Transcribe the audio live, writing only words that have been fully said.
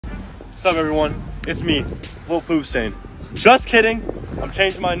What's up, everyone? It's me, Little Poop Stain. Just kidding. I'm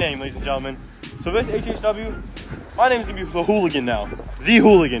changing my name, ladies and gentlemen. So this HHW, my name's gonna be the Hooligan now. The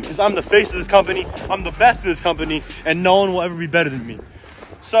Hooligan, because I'm the face of this company, I'm the best of this company, and no one will ever be better than me.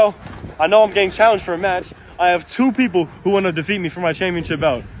 So, I know I'm getting challenged for a match. I have two people who want to defeat me for my championship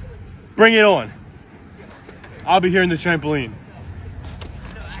bout. Bring it on. I'll be here in the trampoline.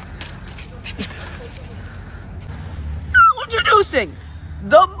 Introducing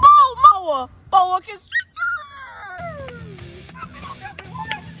the boa constrictor.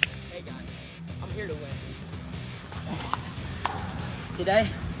 Hey guys, I'm here to win. Today,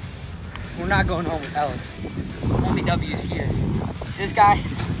 we're not going home with Ellis. Only W's here. This guy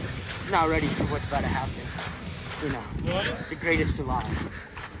is not ready for what's about to happen. You know, the greatest alive.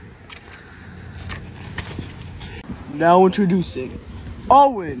 Now introducing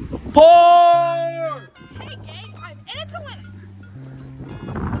Owen Park. Hey gang, I'm in it to win it.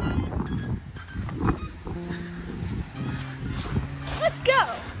 Let's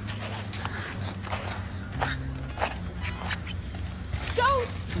go. Go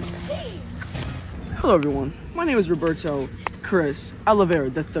team. Hello everyone, my name is Roberto Chris Oliveira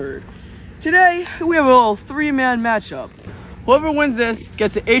III. Today, we have a little three-man matchup. Whoever wins this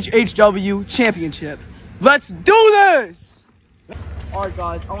gets an HHW championship. Let's do this! Alright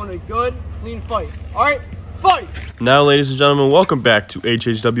guys, I want a good, clean fight. Alright, fight! Now, ladies and gentlemen, welcome back to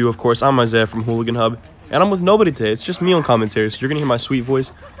HHW. Of course, I'm iayze from Hooligan Hub, and I'm with nobody today. It's just me on commentary, so you're going to hear my sweet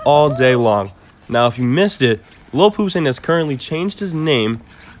voice all day long. Now, if you missed it, Lil Poopsin has currently changed his name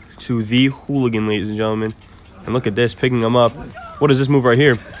to The Hooligan, ladies and gentlemen. And look at this, picking him up. What is this move right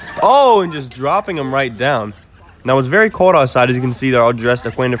here? Oh, and just dropping him right down. Now, it's very cold outside. As you can see, they're all dressed,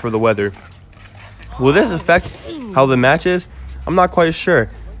 acquainted for the weather. Will this affect how the match is? I'm not quite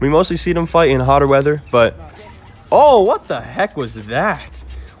sure. We mostly see them fight in hotter weather, but... Oh, what the heck was that?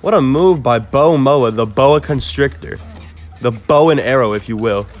 What a move by Bo Moa, the boa constrictor. The bow and arrow, if you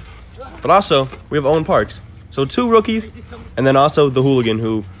will. But also, we have Owen Parks. So 2 rookies, and then also the Hooligan,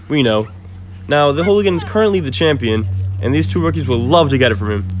 who we know. Now, the Hooligan is currently the champion, and these 2 rookies would love to get it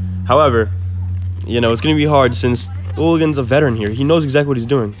from him. However, you know, it's going to be hard since the Hooligan's a veteran here. He knows exactly what he's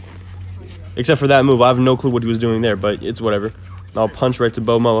doing. Except for that move. I have no clue what he was doing there, but it's whatever. I'll punch right to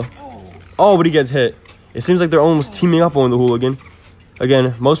Bo Moa. Oh, but he gets hit. It seems like they're almost teaming up on the Hooligan.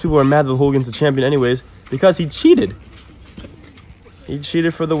 Again, most people are mad that the Hooligan's the champion anyways, because he cheated. He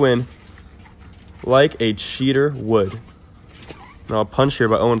cheated for the win. Like a cheater would. Now, I'll punch here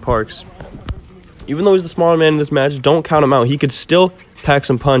by Owen Parks. Even though he's the smaller man in this match, don't count him out. He could still pack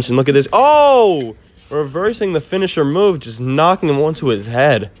some punch. And look at this. Oh! Reversing the finisher move, just knocking him onto his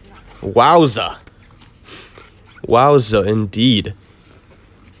head. Wowza. Wowza, indeed.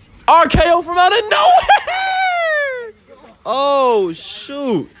 RKO from out of nowhere! Oh,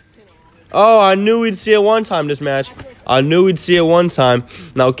 shoot. Oh, I knew we'd see it one time this match. I knew we'd see it one time.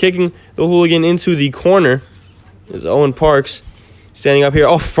 Now, kicking the Hooligan into the corner is Owen Parks. Standing up here.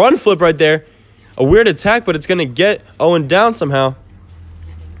 Oh, front flip right there. A weird attack, but it's going to get Owen down somehow.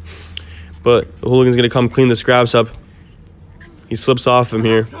 But the Hooligan's going to come clean the scraps up. He slips off him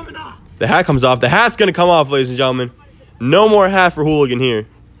here. The hat comes off. The hat's going to come off, ladies and gentlemen. No more hat for Hooligan here.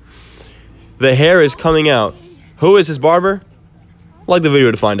 The hair is coming out. Who is his barber? Like the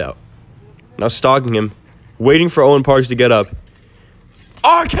video to find out. Now stalking him. Waiting for Owen Parks to get up.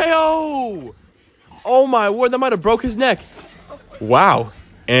 RKO! Oh my word, that might have broke his neck. Wow.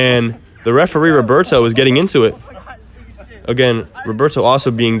 And the referee, Roberto, is getting into it. Again, Roberto also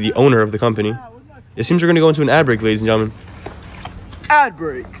being the owner of the company. It seems we're going to go into an ad break, ladies and gentlemen. Ad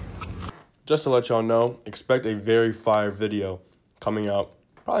break. Just to let y'all know, expect a very fire video coming out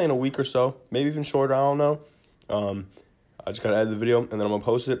probably in a week or so, maybe even shorter, I don't know. I just gotta edit the video, and then I'm gonna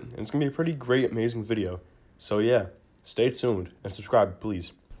post it, and it's gonna be a pretty great, amazing video. So yeah, stay tuned, and subscribe,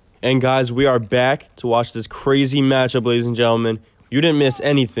 please. And guys, we are back to watch this crazy matchup, ladies and gentlemen. You didn't miss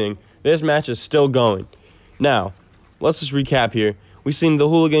anything. This match is still going. Now, let's just recap here. We've seen the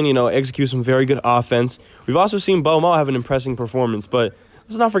Hooligan, you know, execute some very good offense. We've also seen Bo Moa have an impressive performance, but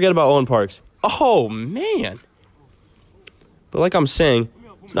let's not forget about Owen Parks. Oh, man. But like I'm saying,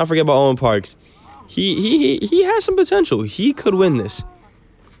 let's not forget about Owen Parks. He has some potential. He could win this.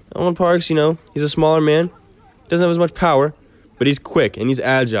 Owen Parks, you know, he's a smaller man. Doesn't have as much power, but he's quick and he's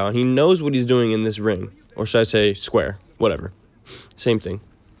agile. And he knows what he's doing in this ring. Or should I say square? Whatever. Same thing.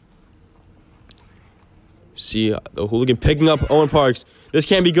 See the Hooligan picking up Owen Parks. This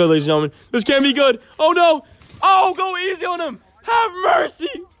can't be good, ladies and gentlemen. This can't be good. Oh, no. Oh, go easy on him. Have mercy.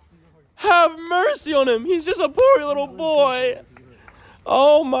 Have mercy on him. He's just a poor little boy.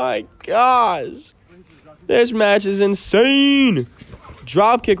 Oh, my gosh. This match is insane.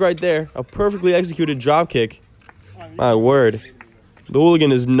 drop kick right there. A perfectly executed drop kick. My word. The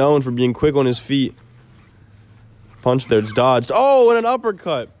Hooligan is known for being quick on his feet. Punch there, it's dodged. Oh, and an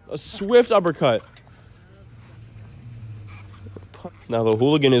uppercut. A swift uppercut. Now the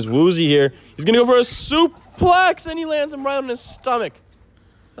Hooligan is woozy here. He's going to go for a suplex, and he lands him right on his stomach.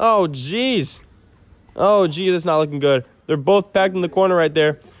 Oh, jeez. Oh, geez, that's not looking good. They're both packed in the corner right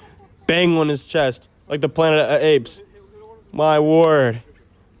there. Bang on his chest, like the Planet of Apes. My word.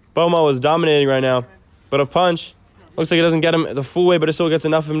 Bomo is dominating right now. But a punch. Looks like it doesn't get him the full way, but it still gets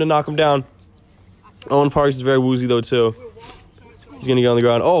enough of him to knock him down. Owen Parks is very woozy, though, too. He's going to get on the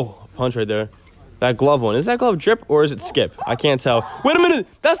ground. Oh, a punch right there. That glove one. Is that glove drip or is it skip? I can't tell. Wait a minute.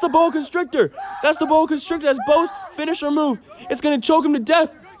 That's the boa constrictor. That's the boa constrictor. That's Bo's finisher move. It's going to choke him to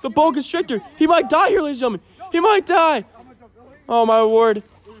death. The boa constrictor. He might die here, ladies and gentlemen. He might die. Oh, my word.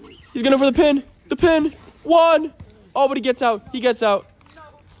 He's going for the pin. The pin. One. Oh, but he gets out. He gets out.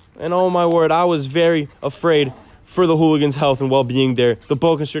 And oh, my word. I was very afraid for the Hooligan's health and well-being there. The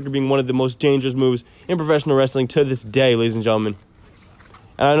boa constrictor being one of the most dangerous moves in professional wrestling to this day, ladies and gentlemen.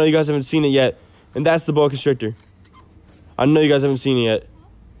 And I know you guys haven't seen it yet. And that's the boa constrictor. I know you guys haven't seen it yet.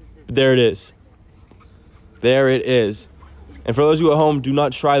 But there it is. There it is. And for those of you at home, do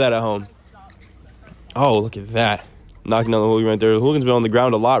not try that at home. Oh, look at that. Knocking down the Hooligan right there. The Hooligan's been on the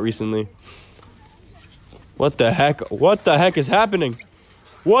ground a lot recently. What the heck? What the heck is happening?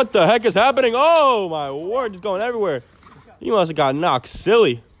 What the heck is happening? Oh, my word. He's going everywhere. He must have got knocked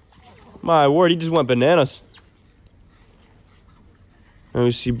silly. My word, he just went bananas. And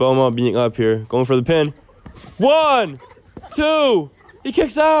we see Boma being up here. Going for the pin. 1, 2. He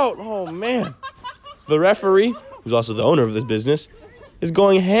kicks out. Oh, man. The referee, who's also the owner of this business, is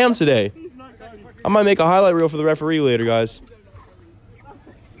going ham today. I might make a highlight reel for the referee later, guys.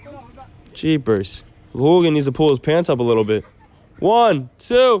 Jeepers. Hooligan needs to pull his pants up a little bit. 1,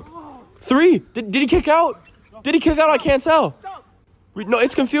 2, 3. Did he kick out? Did he kick out? I can't tell. No,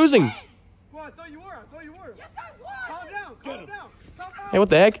 it's confusing. Hey, what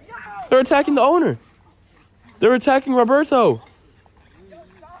the heck? They're attacking the owner. They're attacking Roberto.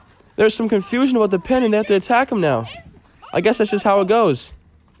 There's some confusion about the pin, and they have to attack him now. I guess that's just how it goes.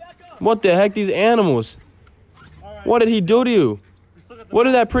 What the heck? These animals. What did he do to you? What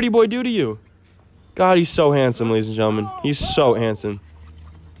did that pretty boy do to you? God, he's so handsome, ladies and gentlemen. He's so handsome.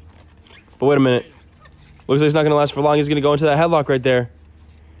 But wait a minute. Looks like it's not going to last for long. He's going to go into that headlock right there.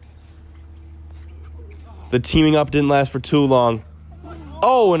 The teaming up didn't last for too long.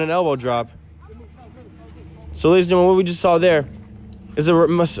 Oh, and an elbow drop. So, ladies and gentlemen, what we just saw there is a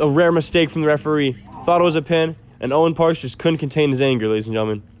rare mistake from the referee. Thought it was a pin, and Owen Parks just couldn't contain his anger, ladies and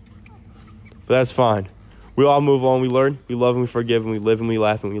gentlemen. But that's fine. We all move on. We learn, we love, and we forgive, and we live, and we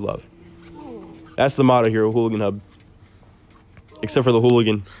laugh, and we love. That's the motto here at Hooligan Hub. Except for the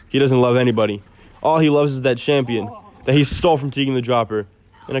Hooligan. He doesn't love anybody. All he loves is that champion that he stole from Tegan the Dropper.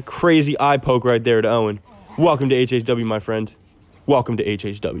 And a crazy eye poke right there to Owen. Welcome to HHW, my friend. Welcome to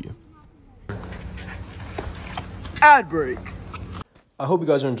HHW. Ad break. I hope you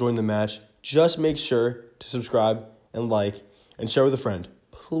guys are enjoying the match. Just make sure to subscribe and like and share with a friend.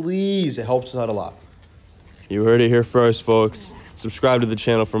 Please, it helps us out a lot. You heard it here first, folks. Subscribe to the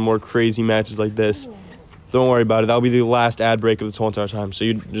channel for more crazy matches like this. Don't worry about it. That'll be the last ad break of this whole entire time, so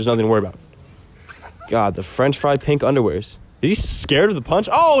there's nothing to worry about. God, the French fry pink underwears. Is he scared of the punch?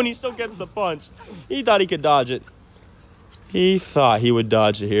 Oh, and he still gets the punch. He thought he could dodge it. He thought he would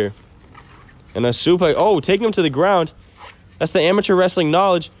dodge it here. And a suplex. Oh, taking him to the ground. That's the amateur wrestling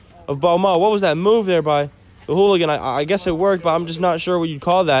knowledge of Boma. What was that move there by the Hooligan? I guess it worked, but I'm just not sure what you'd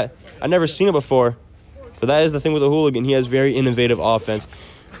call that. I've never seen it before. But that is the thing with the Hooligan. He has very innovative offense.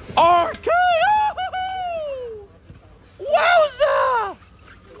 RKO! Wowza!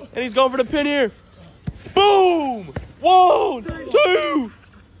 And he's going for the pin here. Boom! 1, 2!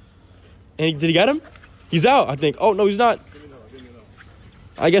 And did he get him? He's out, I think. Oh, no, he's not.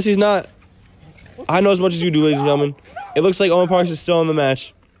 I guess he's not. I know as much as you do, ladies and gentlemen. It looks like Owen Parks is still in the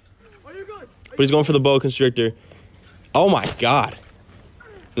match. But he's going for the boa constrictor. Oh, my God.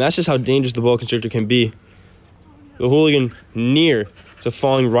 And that's just how dangerous the boa constrictor can be. The Hooligan near to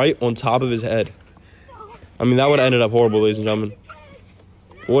falling right on top of his head. I mean, that would have ended up horrible, ladies and gentlemen.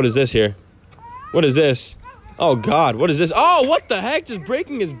 What is this here? What is this? Oh, God. What is this? Oh, what the heck? Just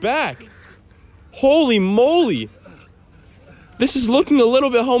breaking his back. Holy moly. This is looking a little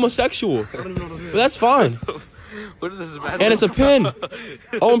bit homosexual. But that's fine. What is this? And it's a pin.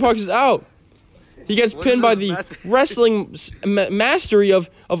 Owen Parks is out. He gets pinned by the wrestling mastery of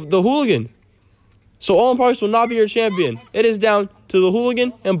the Hooligan. So Owen Parks will not be your champion. It is down to the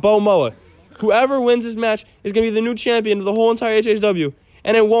Hooligan and Bomoa. Whoever wins this match is going to be the new champion of the whole entire HHW.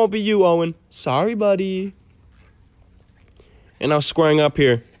 And it won't be you, Owen. Sorry, buddy. And now squaring up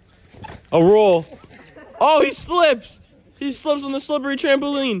here. A roll. Oh, he slips. He slips on the slippery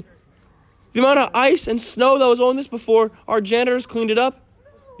trampoline. The amount of ice and snow that was on this before our janitors cleaned it up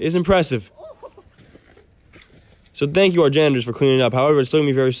is impressive. So thank you, our janitors, for cleaning it up. However, it's still going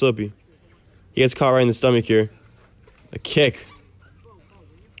to be very slippy. He gets caught right in the stomach here. A kick.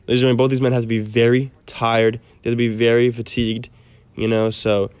 Ladies and gentlemen, both these men have to be very tired. They have to be very fatigued, you know,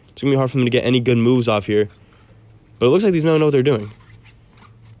 so it's going to be hard for them to get any good moves off here. But it looks like these men know what they're doing.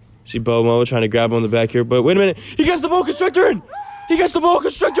 See Bomo trying to grab him on the back here, but wait a minute. He gets the boa constrictor in! He gets the boa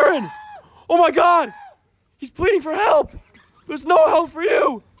constrictor in! Oh my God! He's pleading for help! There's no help for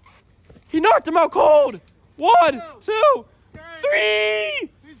you! He knocked him out cold! 1, 2, 3!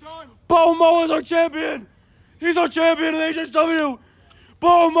 Bomo is our champion! He's our champion of the HHW!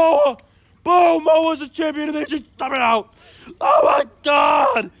 Bomo! Bomo is the champion of the HHW! Oh my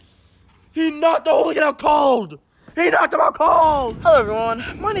God! He knocked the Hooligan out cold! He knocked him out cold! Hello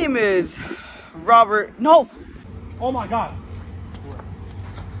everyone, my name is Robert. No! Oh my God!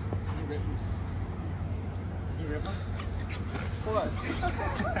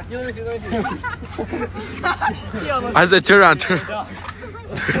 I said turn around, turn.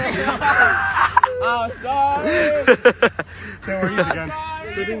 Oh, sorry! Don't worry, again.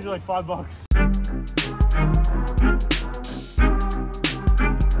 The things are like $5.